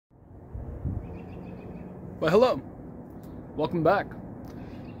Well, hello. Welcome back.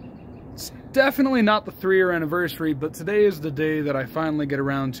 It's definitely not the 3-year anniversary, but today is the day that I finally get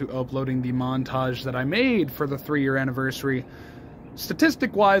around to uploading the montage that I made for the 3-year anniversary.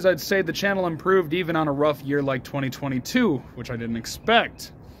 Statistic-wise, I'd say the channel improved even on a rough year like 2022, which I didn't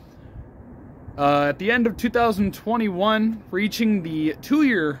expect. At the end of 2021, reaching the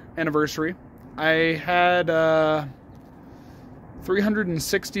 2-year anniversary, I had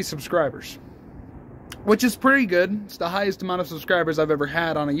 360 subscribers. Which is pretty good. It's the highest amount of subscribers I've ever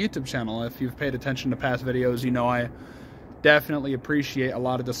had on a YouTube channel. If you've paid attention to past videos, you know I definitely appreciate a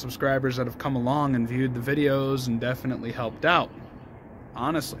lot of the subscribers that have come along and viewed the videos and definitely helped out.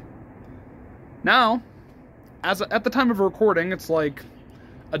 Honestly. Now, at the time of recording, it's like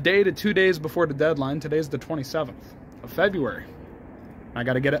a day to 2 days before the deadline. Today's the 27th of February. I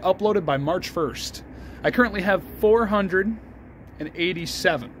gotta get it uploaded by March 1st. I currently have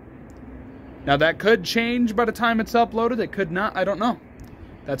 487. Now that could change by the time it's uploaded, it could not, I don't know.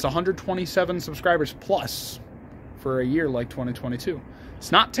 That's 127 subscribers plus for a year like 2022.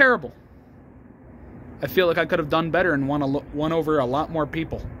 It's not terrible. I feel like I could have done better and won over a lot more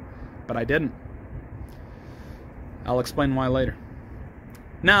people, but I didn't. I'll explain why later.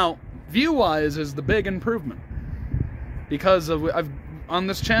 Now, view-wise is the big improvement. Because on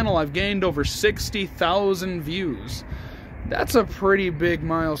this channel I've gained over 60,000 views. That's a pretty big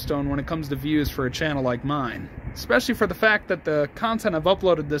milestone when it comes to views for a channel like mine. Especially for the fact that the content I've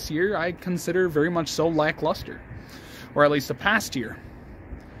uploaded this year I consider very much so lackluster. Or at least the past year.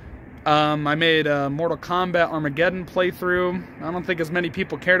 I made a Mortal Kombat Armageddon playthrough. I don't think as many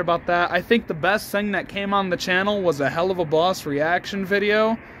people cared about that. I think the best thing that came on the channel was a Hell of a Boss reaction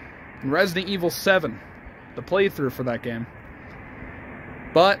video. And Resident Evil 7. The playthrough for that game.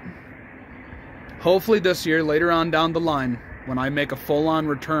 But hopefully this year, later on down the line, when I make a full-on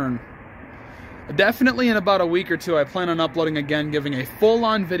return, definitely in about a week or two, I plan on uploading again, giving a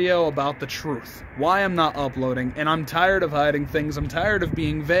full-on video about the truth. Why I'm not uploading, and I'm tired of hiding things, I'm tired of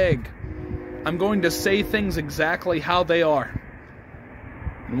being vague. I'm going to say things exactly how they are.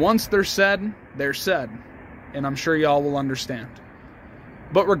 And once they're said, and I'm sure y'all will understand.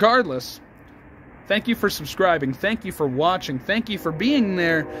 But regardless, thank you for subscribing, thank you for watching, thank you for being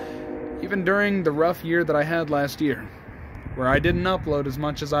there, even during the rough year that I had last year, where I didn't upload as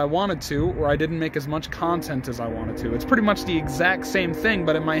much as I wanted to, or I didn't make as much content as I wanted to. It's pretty much the exact same thing,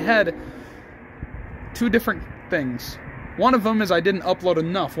 but in my head, two different things. One of them is I didn't upload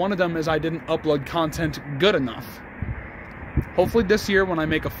enough. One of them is I didn't upload content good enough. Hopefully this year, when I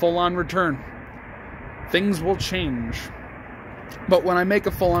make a full-on return, things will change. But when I make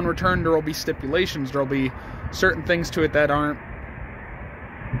a full-on return, there will be stipulations. There will be certain things to it that aren't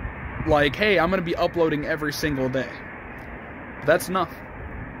like, hey, I'm going to be uploading every single day. But that's enough.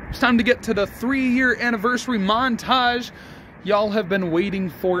 It's time to get to the 3-year anniversary montage y'all have been waiting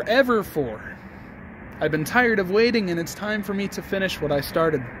forever for. I've been tired of waiting, and it's time for me to finish what I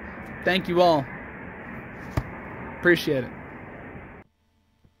started. Thank you all. Appreciate it.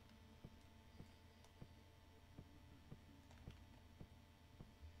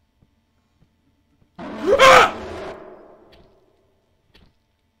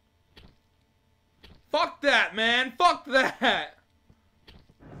 Fuck that, man! Fuck that!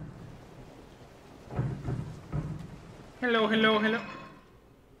 Hello, hello, hello.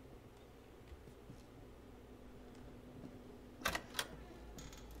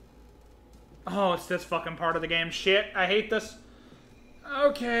 Oh, it's this fucking part of the game. Shit, I hate this.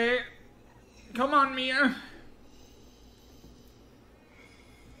 Okay. Come on, Mia.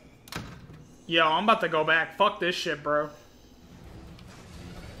 Yo, I'm about to go back. Fuck this shit, bro.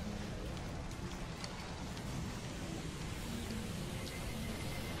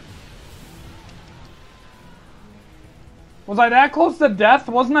 Was I that close to death?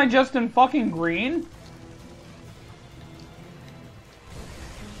 Wasn't I just in fucking green?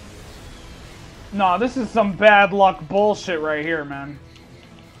 No, this is some bad luck bullshit right here, man.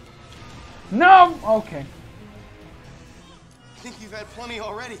 No! Okay. I think you've had plenty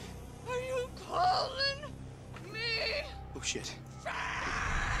already. Are you calling me? Oh, shit.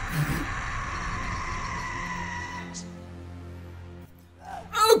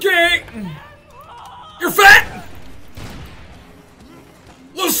 Okay! You're fat!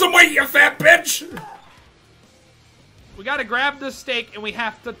 Lose some weight, you fat bitch! We gotta grab this steak and we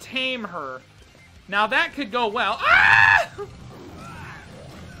have to tame her. Now that could go well. Ah!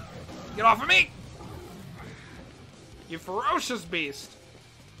 Get off of me! You ferocious beast.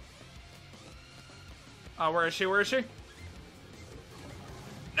 Where is she? Where is she?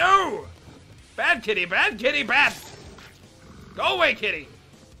 No! Bad kitty, bad kitty, bad! Go away, kitty!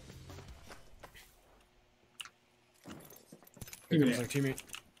 Here comes our teammate.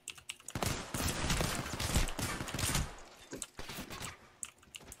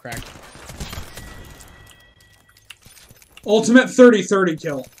 Cracked. Ultimate 30-30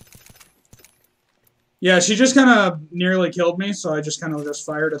 kill. Yeah, she just kind of nearly killed me, so I just kind of just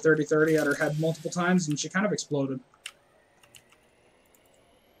fired a 30-30 at her head multiple times, and she kind of exploded.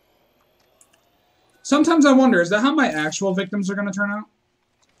 Sometimes I wonder, is that how my actual victims are going to turn out?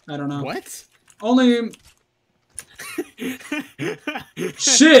 I don't know. What? Only...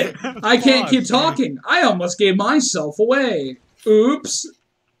 Shit! I can't keep talking. I almost gave myself away. Oops.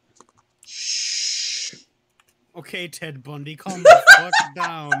 Shh. Okay, Ted Bundy, calm the fuck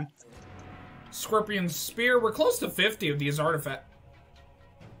down. Scorpion Spear. We're close to 50 of these artifacts.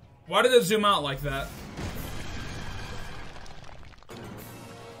 Why did it zoom out like that?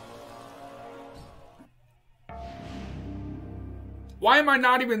 Why am I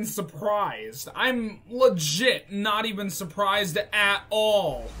not even surprised? I'm legit not even surprised at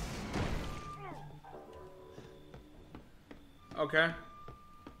all. Okay.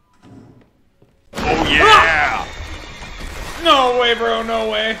 Oh yeah! Ah! No way, bro,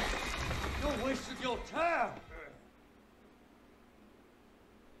 no way. You're wasting your time.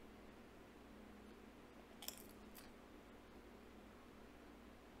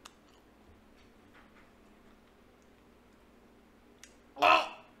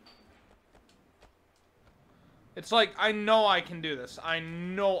 It's like, I know I can do this. I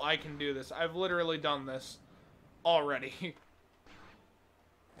know I can do this. I've literally done this already.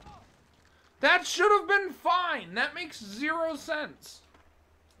 That should have been fine. That makes 0 sense.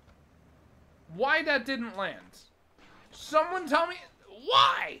 Why that didn't land? Someone tell me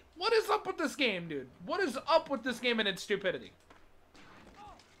why? What is up with this game, dude? What is up with this game and its stupidity?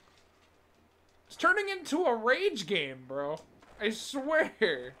 It's turning into a rage game, bro. I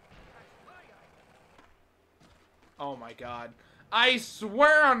swear. Oh my god. I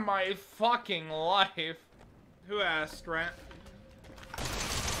swear on my fucking life. Who asked, Rant?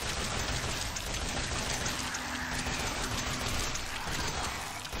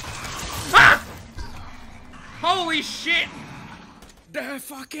 Ah! Holy shit! The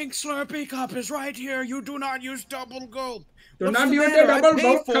fucking Slurpee cup is right here. You do not use double gold. Do What's not the use matter? the I double paid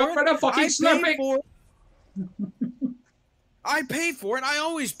gold for cup it. for the fucking I Slurpee. paid for it. I pay for it. I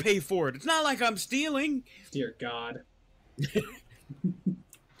always pay for it. It's not like I'm stealing. Dear God.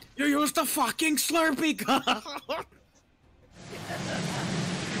 You used the fucking Slurpee cup.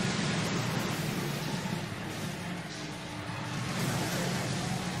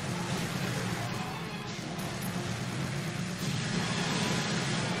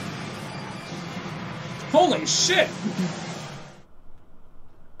 Holy shit!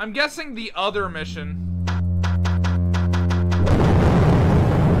 I'm guessing the other mission.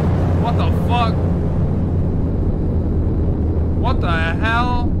 What the fuck? What the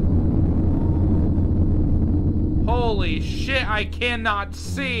hell? Holy shit, I cannot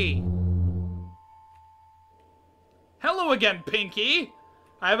see. Hello again, Pinky.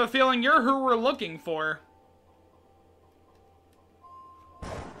 I have a feeling you're who we're looking for.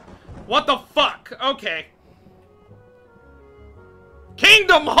 What the fuck? Okay.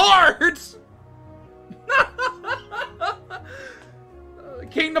 Kingdom Hearts!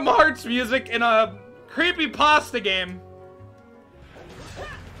 Kingdom Hearts music in a creepypasta game.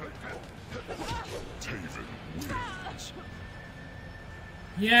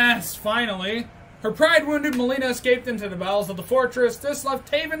 Yes, finally. Her pride-wounded Melina escaped into the bowels of the fortress. This left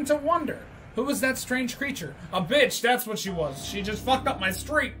Taven to wonder. Who was that strange creature? A bitch, that's what she was. She just fucked up my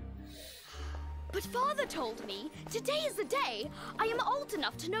streak. But Father told me, today is the day I am old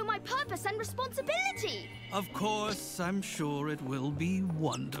enough to know my purpose and responsibility. Of course, I'm sure it will be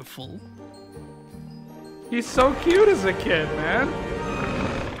wonderful. He's so cute as a kid, man.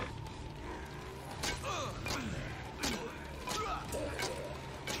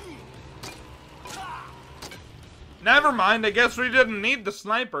 Never mind, I guess we didn't need the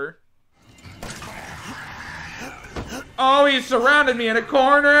sniper. Oh, he surrounded me in a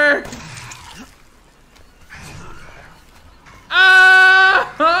corner!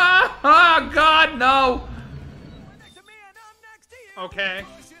 Ah! Oh, God, no! Okay.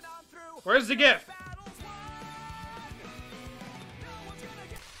 Where's the gift?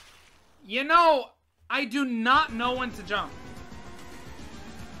 You know, I do not know when to jump.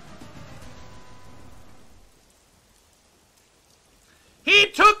 He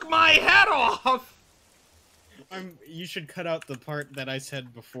took my head off! You should cut out the part that I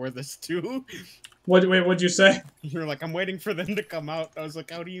said before this, too. Wait, what'd you say? You're like, I'm waiting for them to come out. I was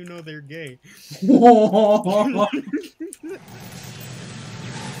like, how do you know they're gay?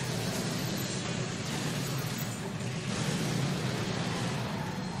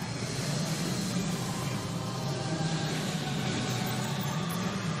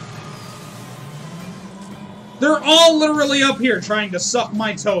 They're all literally up here trying to suck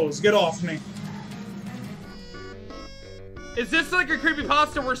my toes. Get off me. Is this like a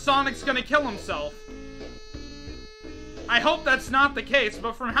creepypasta where Sonic's gonna kill himself? I hope that's not the case,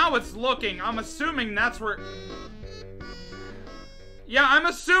 but from how it's looking, I'm assuming that's where... Yeah, I'm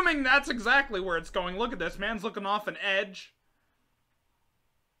assuming that's exactly where it's going. Look at this, man's looking off an edge.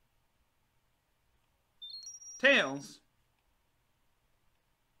 Tails.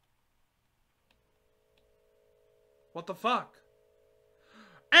 What the fuck?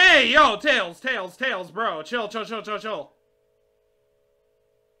 Hey, yo, Tails, bro. Chill.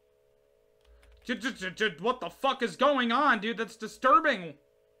 What the fuck is going on, dude? That's disturbing.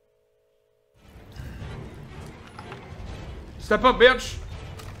 Step up, bitch.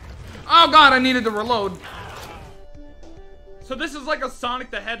 Oh god, I needed to reload. So this is like a Sonic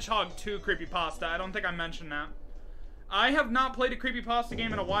the Hedgehog 2 creepypasta. I don't think I mentioned that. I have not played a creepypasta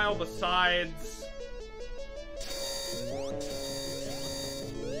game in a while besides...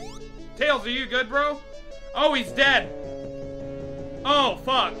 Tails, are you good, bro? Oh, he's dead. Oh,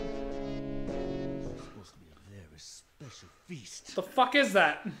 fuck. Supposed to be a very special feast. The fuck is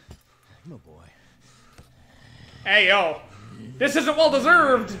that? No boy. Hey, yo. This isn't well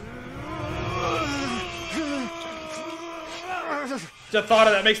deserved. The thought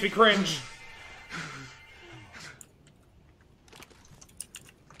of that makes me cringe.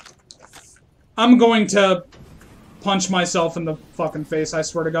 I'm going to punch myself in the fucking face, I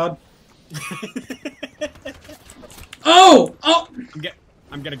swear to God. Oh! Oh!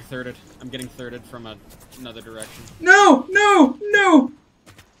 I'm getting thirded. I'm getting thirded from another direction. No! No! No!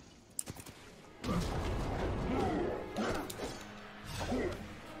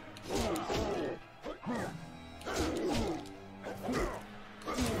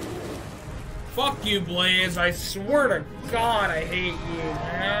 Fuck you, Blaze. I swear to God, I hate you,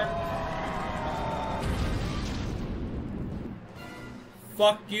 man.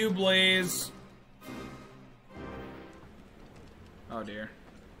 Fuck you, Blaze. Oh, dear.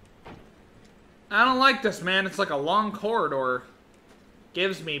 I don't like this, man. It's like a long corridor.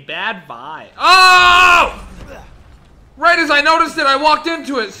 Gives me bad vibe. Oh! Right as I noticed it, I walked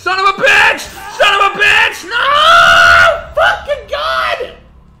into it. Son of a bitch! Son of a bitch! No! Fucking God!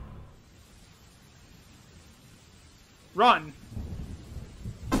 Run.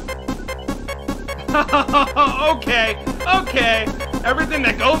 Okay. Okay. Everything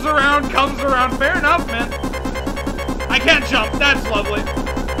that goes around comes around. Fair enough, man. I can't jump. That's lovely.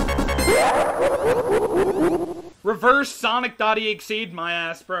 Reverse Sonic.exe my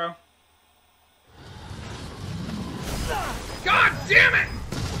ass, bro. God damn it!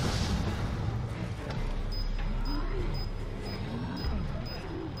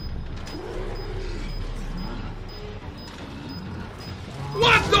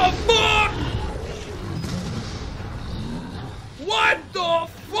 What the fuck? What the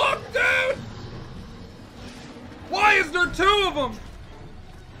fuck, dude? Why is there two of them?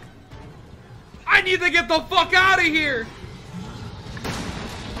 I need to get the fuck out of here.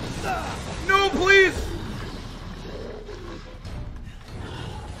 No, please.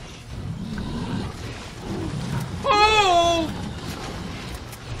 Oh!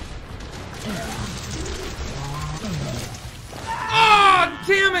 Oh,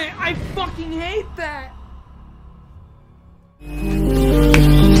 damn it! I fucking hate that!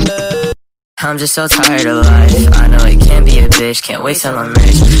 I'm just so tired of life. I know it can be a bitch. Can't wait till I'm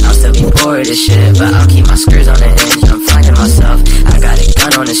rich. I'll still be bored as shit, but I'll keep my screws on the hinge. I'm finding myself. I got a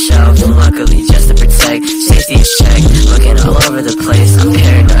gun on the shelf, luckily just to protect. Safety is checked. Looking all over the place. I'm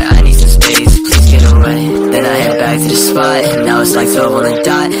paranoid. I need some space. Please get away. Then I head back to the spot. Now it's like 12 on the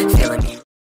dot.